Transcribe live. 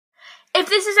If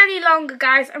this is any longer,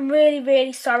 guys, I'm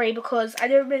really sorry, because I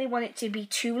don't really want it to be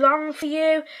too long for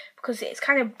you, because it's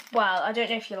kind of, well, I don't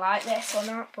know if you like this or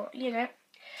not, but you know.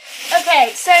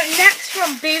 Okay, so next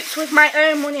from Boots, with my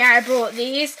own money I bought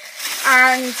these,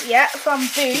 and yeah, from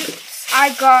Boots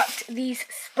I got these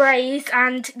sprays,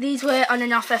 and these were on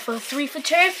an offer for 3 for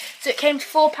 2, so it came to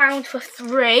 £4 for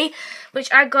 3,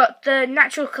 which I got the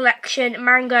Natural Collection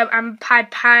Mango and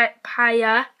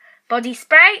Papaya body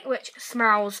spray, which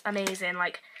smells amazing.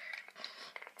 Like,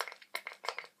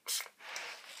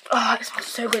 oh, it smells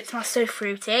so good. It smells so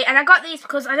fruity. And I got these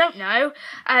because, I don't know,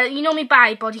 you normally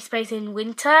buy body sprays in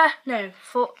winter, no,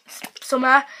 for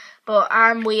summer, but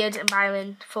I'm weird and buy them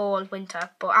in fall and winter.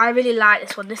 But I really like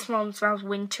this one. This one smells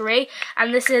wintry,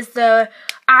 and this is the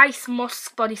Ice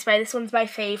Musk body spray. This one's my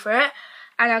favourite.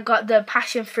 And I got the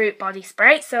passion fruit body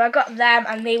spray. So I got them,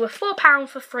 and they were £4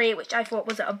 for 3, which I thought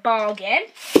was a bargain.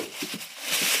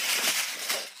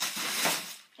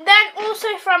 Then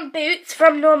also from Boots,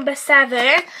 from number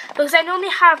 7, because I normally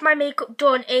have my makeup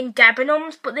done in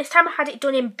Debenhams, but this time I had it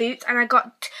done in Boots, and I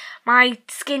got my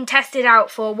skin tested out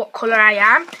for what colour I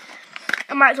am.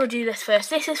 I might as well do this first.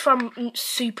 This is from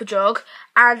Superdrug,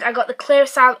 and I got the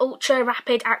Clearasil Ultra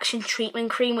Rapid Action Treatment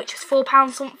Cream, which is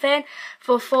 £4 something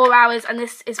for 4 hours, and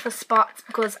this is for spots,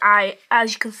 because I,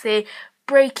 as you can see,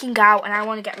 breaking out, and I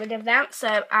want to get rid of them,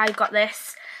 so I got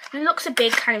this. It looks a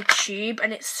big kind of tube,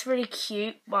 and it's really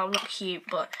cute. Well, not cute,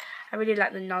 but I really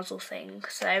like the nozzle thing.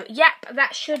 So, yep,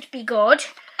 that should be good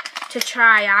to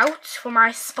try out for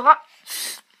my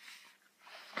spots.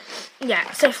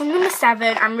 Yeah, so from number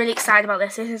 7, I'm really excited about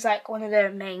this. This is like one of the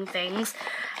main things.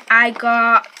 I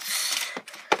got,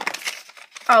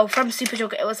 oh, from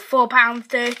Superdrug, it was £4.32.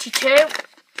 I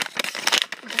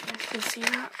don't know if you can see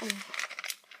that. Oh.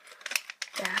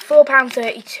 Yeah,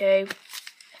 £4.32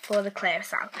 for the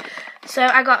Clearasil. So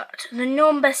I got the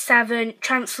number 7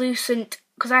 translucent,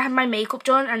 because I had my makeup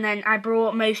done, and then I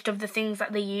brought most of the things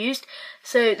that they used.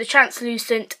 So the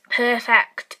translucent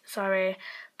perfect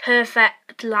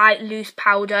light loose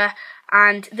powder,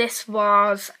 and this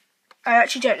was, I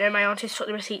actually don't know, my artist took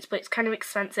the receipts, but it's kind of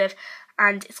expensive,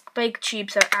 and it's a big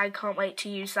tube, so I can't wait to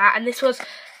use that. And this was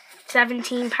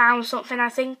 £17 something, I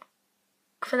think,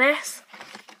 for this.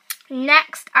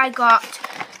 Next, I got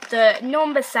the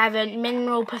number 7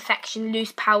 Mineral Perfection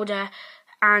Loose Powder,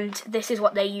 and this is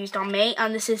what they used on me,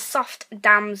 and this is Soft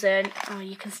Damson. Oh,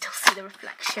 you can still see the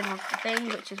reflection of the thing,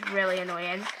 which is really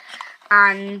annoying,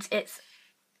 and it's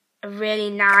a really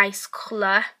nice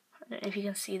colour. I don't know if you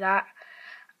can see that,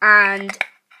 and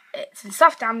it's in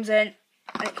Soft Damson,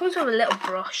 and it comes with a little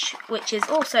brush, which is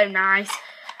also nice.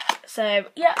 So,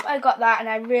 yeah, I got that, and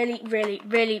I really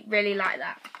like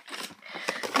that.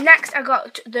 Next, I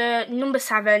got the number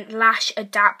 7 Lash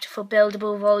Adapt for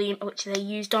Buildable Volume, which they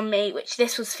used on me, which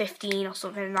this was 15 or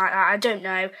something like that. I don't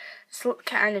know. It's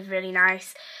kind of really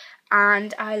nice,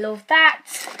 and I love that.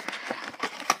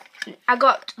 I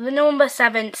got the number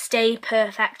 7 Stay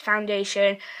Perfect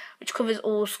Foundation, which covers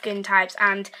all skin types,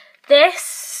 and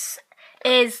this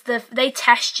is they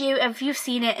test you, if you've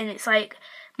seen it, and it's like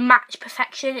match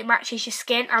perfection. It matches your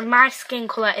skin, and my skin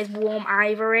colour is warm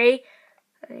ivory.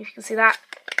 I don't know if you can see that.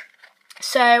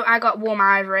 So I got warm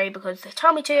ivory because they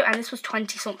told me to, and this was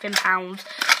 20 something pounds.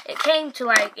 It came to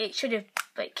like, it should have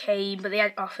like came, but they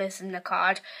had offers in the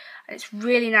card, and it's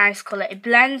really nice colour. It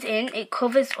blends in, it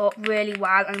covers up really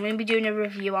well. I'm going to be doing a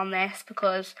review on this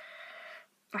because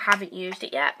I haven't used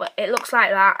it yet, but it looks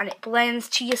like that, and it blends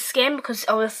to your skin because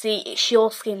obviously it's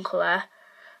your skin colour,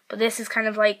 but this is kind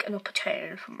of like an upper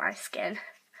tone from my skin.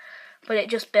 But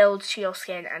it just builds to your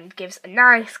skin and gives a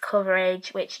nice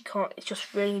coverage, which you can't, it's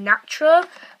just really natural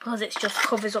because it just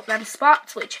covers up them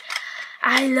spots, which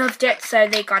I loved it, so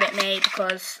they got it made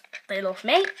because they love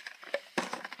me.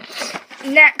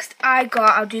 Next I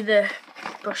got, I'll do the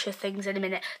brushes things in a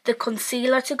minute, the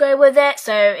concealer to go with it.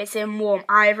 So it's in warm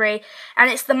ivory,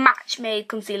 and it's the Match Made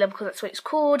concealer because that's what it's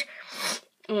called.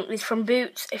 It's from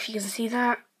Boots, if you can see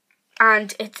that,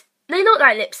 and they look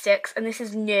like lipsticks, and this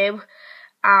is new.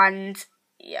 And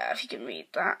yeah, if you can read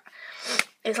that,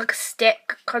 it's like a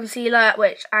stick concealer,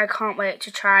 which I can't wait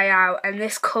to try out. And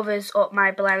this covers up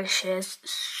my blemishes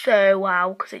so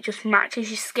well because it just matches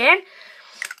your skin.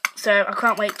 So I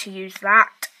can't wait to use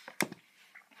that.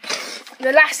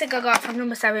 The last thing I got from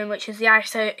number 7, which is the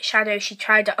eyeshadow she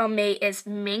tried it on me, is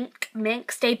Mink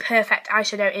Stay Perfect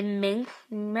eyeshadow in Mink.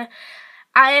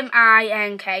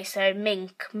 I-M-I-N-K, so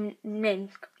Mink.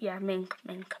 Yeah, Mink.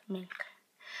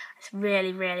 It's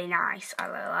really nice. I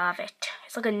love it.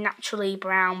 It's like a naturally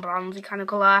brown, bronzy kind of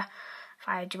colour. if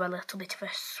I do a little bit of a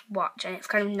swatch, and it's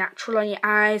kind of natural on your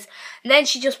eyes. And then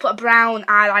she just put a brown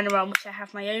eyeliner on, which I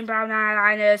have my own brown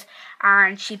eyeliners,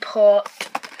 and she put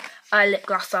a lip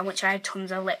gloss on, which I have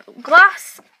tons of lip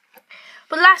gloss.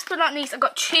 But last but not least, I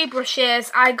got 2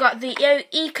 brushes. I got the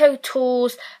Eco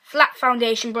Tools flat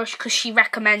foundation brush because she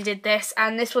recommended this,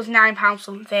 and this was £9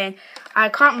 something. I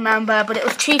can't remember, but it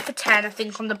was 2 for £10, I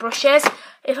think, on the brushes.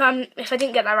 If I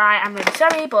didn't get that right, I'm really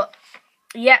sorry, but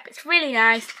yep, it's really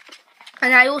nice.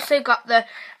 And I also got the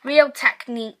Real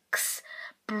Techniques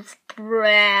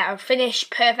Finish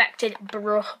Perfected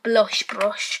Blush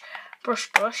Brush,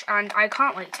 and I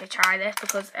can't wait to try this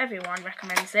because everyone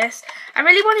recommends this. I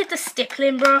really wanted the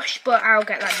stippling brush, but I'll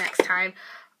get that next time.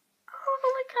 Oh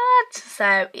my god.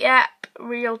 So, yep,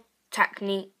 Real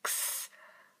Techniques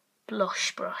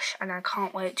blush brush, and I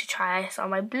can't wait to try this on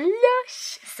my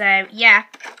blush. So, yeah,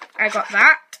 I got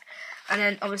that. And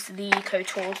then, obviously, the Eco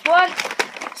Tools one.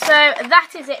 So,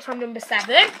 that is it from number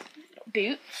 7,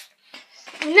 Boots.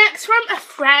 Next, from a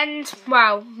friend,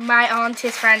 well, my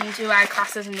auntie's friend, who I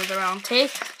class as another auntie.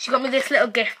 She got me this little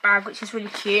gift bag, which is really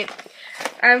cute.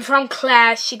 And from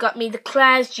Claire's, she got me the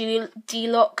Claire's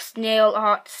Deluxe Nail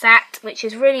Art Set, which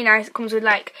is really nice. It comes with,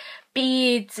 like,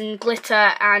 beads and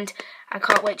glitter, and I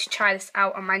can't wait to try this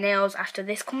out on my nails after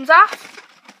this comes off.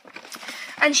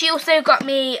 And she also got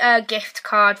me a gift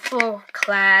card for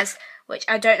Claire's, which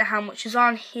I don't know how much is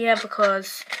on here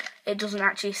because it doesn't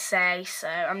actually say, so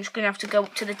I'm just going to have to go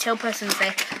up to the till person and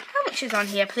say, how much is on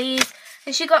here, please?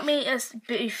 And she got me a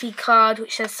Boofy card,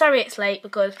 which says, sorry it's late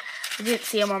because I didn't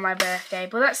see him on my birthday,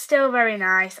 but that's still very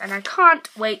nice, and I can't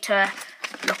wait to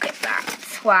look at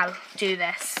that. Well, do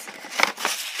this.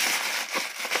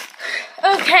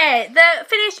 Okay, the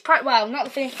finished product, well, not the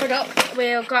finished product,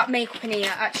 we've got makeup in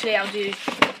here. Actually, I'll do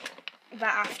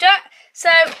that after.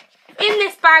 So, in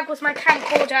this bag was my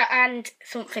camcorder and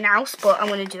something else, but I'm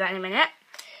going to do that in a minute.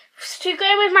 To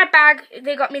go with my bag,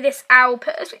 they got me this owl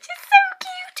purse, which is so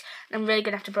cute. I'm really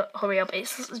going to have to hurry up.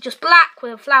 It's just black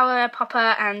with a flower popper,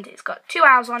 and it's got 2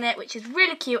 owls on it, which is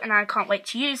really cute, and I can't wait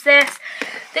to use this.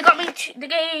 They got me 2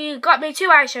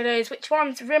 eyeshadows, which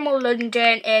one's Rimmel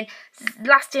London in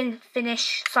Lasting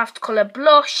Finish Soft Colour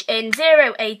Blush in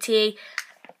 080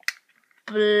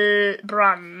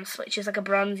 Bronze, which is like a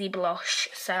bronzy blush,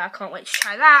 so I can't wait to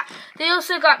try that. They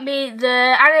also got me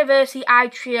the Anniversary Eye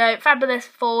Trio Fabulous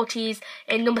 40s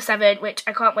in number 7, which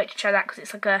I can't wait to try that because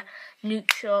it's like a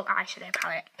neutral eyeshadow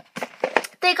palette.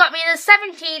 They got me the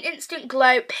 17 Instant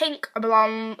Glow Pink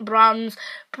Bronze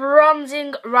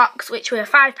Bronzing Rocks, which were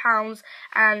 £5,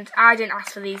 and I didn't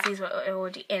ask for these were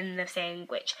already in the thing,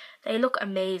 which they look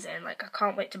amazing. Like, I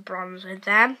can't wait to bronze with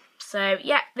them. So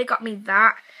yeah, they got me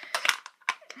that,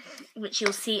 which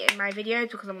you'll see in my videos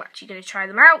because I'm actually going to try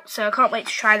them out, so I can't wait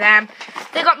to try them.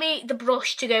 They got me the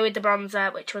brush to go with the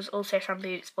bronzer, which was also from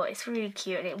Boots, but it's really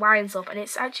cute and it winds up, and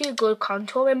it's actually a good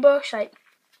contouring brush, like,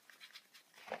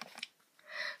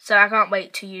 so I can't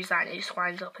wait to use that, and it just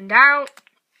winds up and down.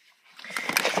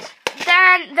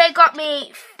 Then they got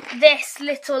me this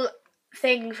little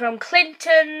thing from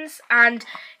Clinton's, and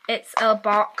it's a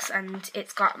box, and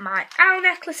it's got my owl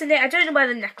necklace in it. I don't know where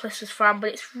the necklace was from,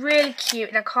 but it's really cute,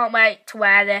 and I can't wait to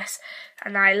wear this,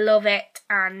 and I love it.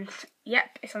 And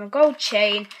yep, it's on a gold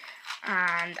chain,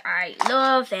 and I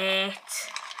love it.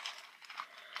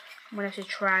 I'm going to have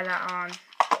to try that on.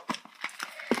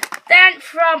 Then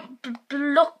from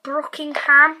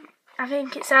Brookingham, I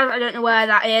think it says, I don't know where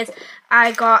that is,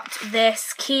 I got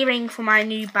this keyring for my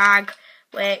new bag,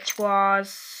 which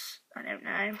was, I don't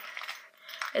know,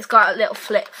 it's got a little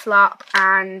flip-flop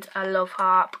and a love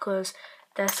heart because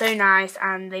they're so nice,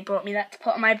 and they brought me that to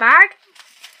put on my bag,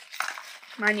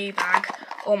 my new bag,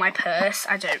 or my purse,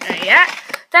 I don't know yet.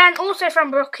 Then also from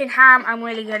Brookingham, I'm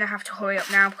really going to have to hurry up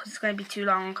now because it's going to be too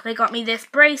long. They got me this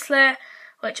bracelet,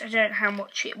 which I don't know how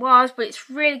much it was, but it's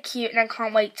really cute and I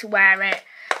can't wait to wear it,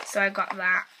 so I got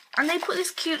that. And they put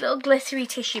this cute little glittery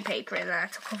tissue paper in there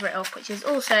to cover it up, which is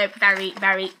also very,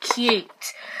 very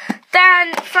cute.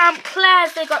 Then from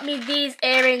Claire's, they got me these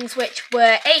earrings, which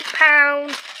were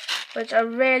 £8, which are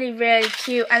really, really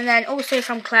cute. And then also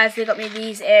from Claire's, they got me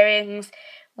these earrings,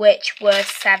 which were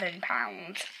 £7.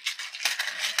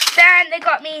 Then they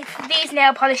got me these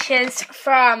nail polishes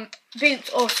from Boots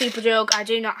or Superdrug. I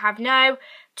do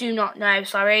not know,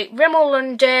 sorry. Rimmel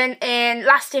London in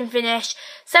Lasting Finish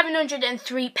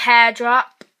 703 Pear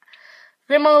Drop.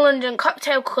 Rimmel London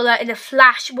Cocktail Colour in a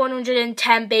Flash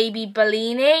 110 Baby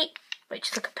Bellini, which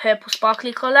is like a purple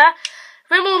sparkly colour.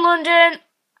 Rimmel London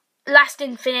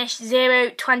Lasting Finish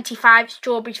 025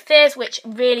 Strawberry Fizz, which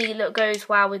really goes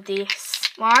well with this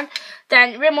one.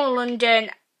 Then Rimmel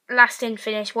London Last in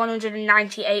finish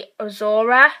 198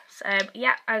 Azora. So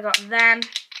yeah, I got them.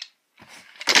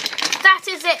 That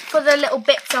is it for the little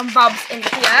bits and bobs in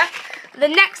here. The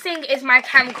next thing is my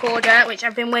camcorder, which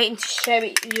I've been waiting to show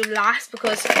you last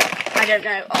because I don't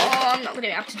know. Oh, I'm not going to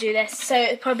be able to do this. So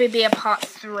it'll probably be a part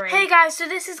 3. Hey guys, so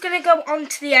this is going to go on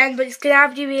to the end, but it's going to have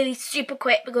to be really super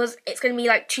quick because it's going to be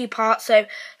like 2 parts. So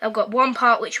I've got 1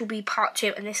 part, which will be part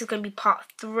 2, and this is going to be part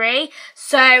 3.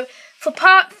 So for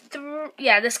part 3,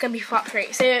 yeah, this is going to be part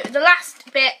 3. So the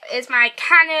last bit is my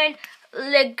Canon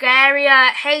Ligera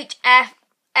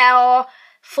HFL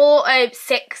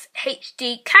 406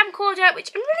 HD camcorder,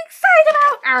 which I'm really excited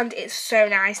about, and it's so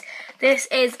nice. This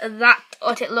is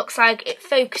what it looks like. It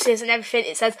focuses and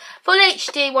everything. It says full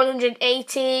HD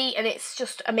 180, and it's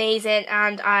just amazing,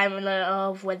 and I'm in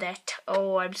love with it.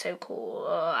 Oh, I'm so cool.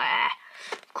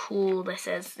 Cool this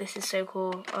is so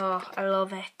cool. Oh, I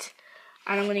love it.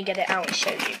 And I'm going to get it out and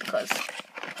show you because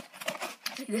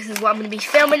this is what I'm going to be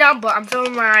filming on, but I'm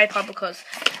filming my iPod because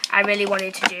I really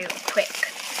wanted to do a quick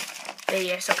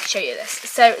video so I can show you this.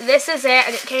 So this is it,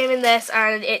 and it came in this,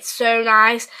 and it's so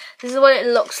nice. This is what it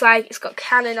looks like. It's got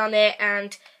Canon on it,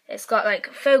 and it's got like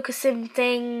focusing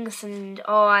things, and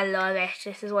oh, I love it.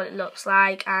 This is what it looks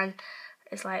like, and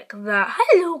it's like that.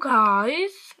 Hello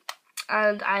guys,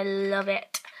 and I love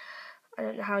it. I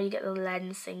don't know how you get the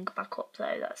lens thing back up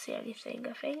though. That's the only thing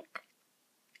I think.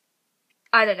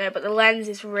 I don't know, but the lens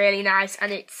is really nice,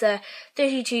 and it's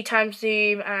 32 times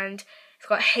zoom, and it's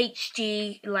got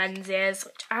HD lenses,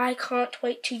 which I can't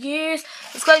wait to use.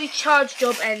 It's going to be charged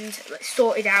up and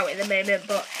sorted out at the moment,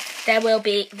 but there will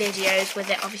be videos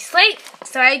with it, obviously.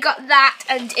 So I got that,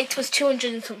 and it was £200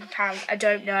 and something. I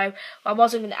don't know. I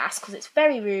wasn't going to ask because it's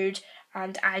very rude,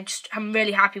 and I'm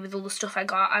really happy with all the stuff I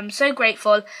got. I'm so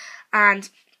grateful, and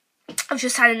I've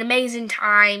just had an amazing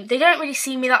time. They don't really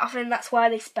see me that often, that's why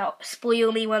they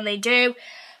spoil me when they do.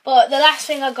 But the last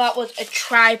thing I got was a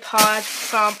tripod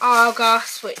from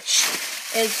Argos, which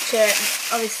is to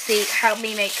obviously help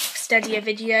me make steadier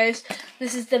videos.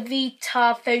 This is the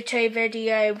Vita Photo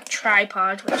Video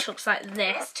tripod, which looks like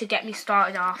this to get me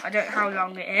started off. I don't know how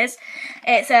long it is.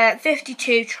 It's a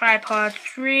 52 tripod,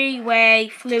 3-way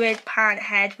fluid pan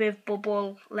head with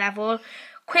bubble level,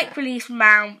 quick release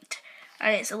mount,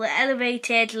 and it's an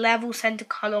elevated level center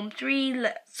column, 3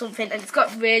 something, and it's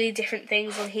got really different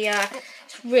things on here.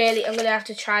 It's really, I'm going to have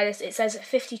to try this. It says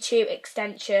 52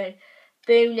 extension,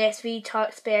 bonus Vita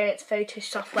experience photo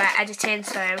software editing.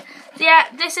 So yeah,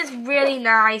 this is really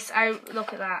nice.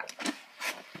 Look at that.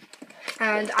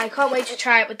 And I can't wait to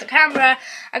try it with the camera.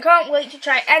 I can't wait to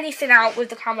try anything out with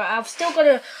the camera. I've still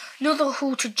got another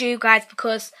haul to do, guys,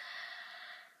 because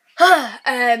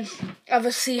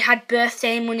obviously had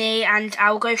birthday money, and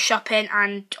I'll go shopping,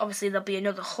 and obviously there'll be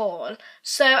another haul.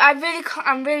 So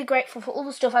I'm really grateful for all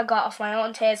the stuff I got off my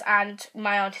aunties and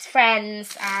my auntie's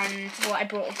friends, and what I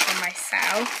brought for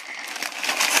myself.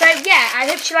 So yeah, I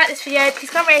hope you like this video. Please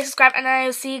comment, rate, subscribe, and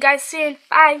I'll see you guys soon.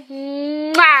 Bye.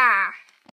 Mwah!